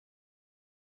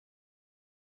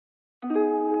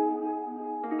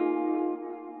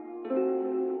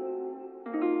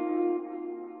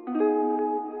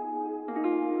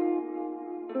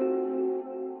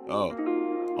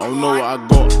don't know what I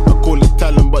got. I call it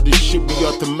talent, but this shit we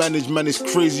got to manage, man, it's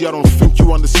crazy. I don't think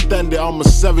you understand it. I'm a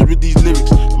savage with these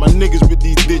lyrics. My niggas with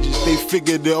these digits, they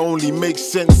figure they only make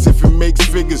sense if it makes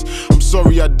figures. I'm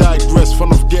sorry I digress,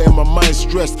 fun of getting my mind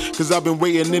stressed, cause I've been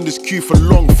waiting in this queue for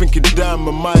long, thinking damn,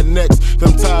 my mind next.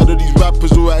 I'm tired of these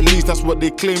rappers, or at least that's what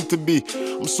they claim to be.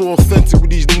 I'm so authentic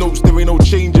with these notes, there ain't no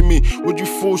changing me. Would you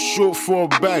fall short for a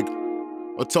bag?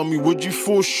 Or tell me, would you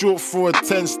fall short for a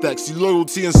 10 stack? See,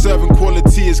 loyalty and serving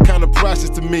quality is kinda priceless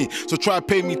to me. So try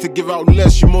pay me to give out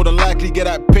less, you more than likely get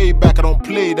that payback. I don't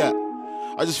play that,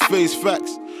 I just face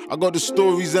facts. I got the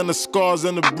stories and the scars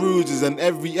and the bruises, and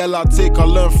every L I take I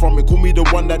learn from it. Call me the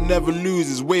one that never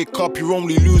loses. Wake up, you're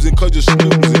only losing cause you're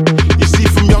snoozing. You see,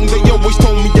 from young they always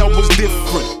told me I was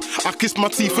different. I kissed my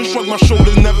teeth and shrugged my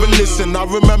shoulders, never listen. I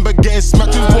remember getting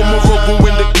smacked with one more robo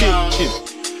in the kitchen.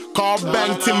 Car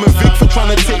banged Tim and Vic for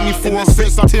trying to take me for a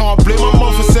fix. I can't blame my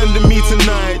mom for sending me to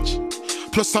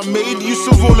Nige. Plus I made use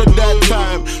of all of that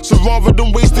time, so rather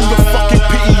than wasting your fucking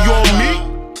pity on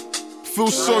me,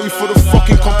 feel sorry for the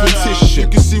fucking competition. You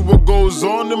can see what goes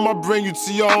on in my brain, you'd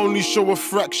see I only show a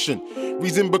fraction.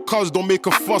 Reason because don't make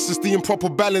a fuss, it's the improper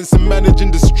balance and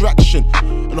managing distraction,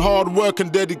 and hard work and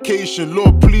dedication.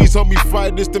 Lord, please help me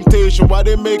fight this temptation. Why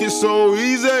they make it so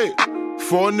easy?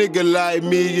 For a nigga like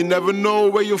me, you never know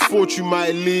where your fortune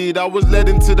might lead. I was led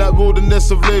into that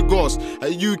wilderness of Lagos. A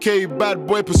UK bad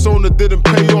boy persona didn't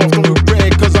pay off, don't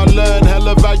regret it, cause I learned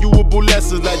hella valuable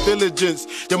lessons like diligence.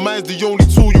 Your mind's the only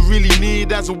tool you really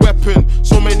need as a weapon.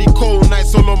 So many cold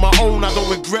nights all on my own, I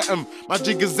don't regret them. My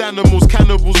jig is animals,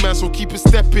 cannibals, man, so keep it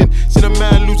stepping. Seen a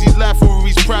man lose his life over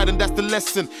his pride, and that's the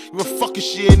lesson. You a fucking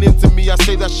shit ain't into me, I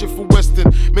say that shit for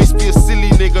Western. Mase be a silly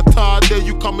nigga, tired there,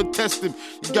 you come and test him.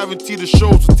 You guarantee the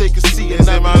show, so take a seat and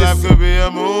say my life could be a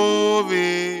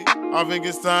movie. I think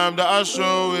it's time that I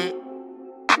show it.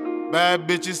 Bad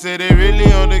bitches say they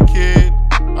really on the kid.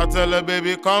 I tell her,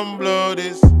 baby, come blow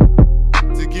this.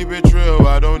 To keep it real,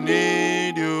 I don't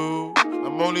need you.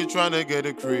 I'm only trying to get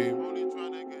a cream.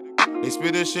 They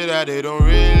spit the shit out they don't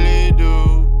really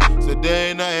do. So they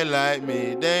ain't nothing like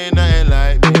me, they ain't nothing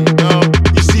like me, no.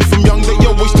 You see, from young they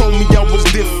always told me I was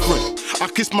different. I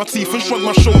kissed my teeth and shrugged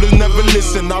my shoulders, never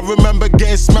listen. I remember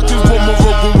getting smacked with one more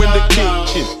robo in the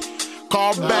kitchen.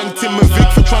 Car banged Tim and Vic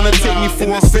for trying to take me for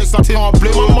a fix. I can't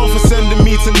blame my mom for sending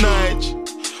me to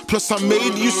Nige. Plus I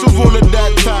made use of all of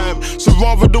that time, so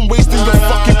rather than wasting your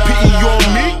fucking pity on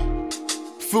me,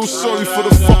 feel sorry for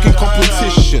the fucking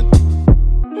competition.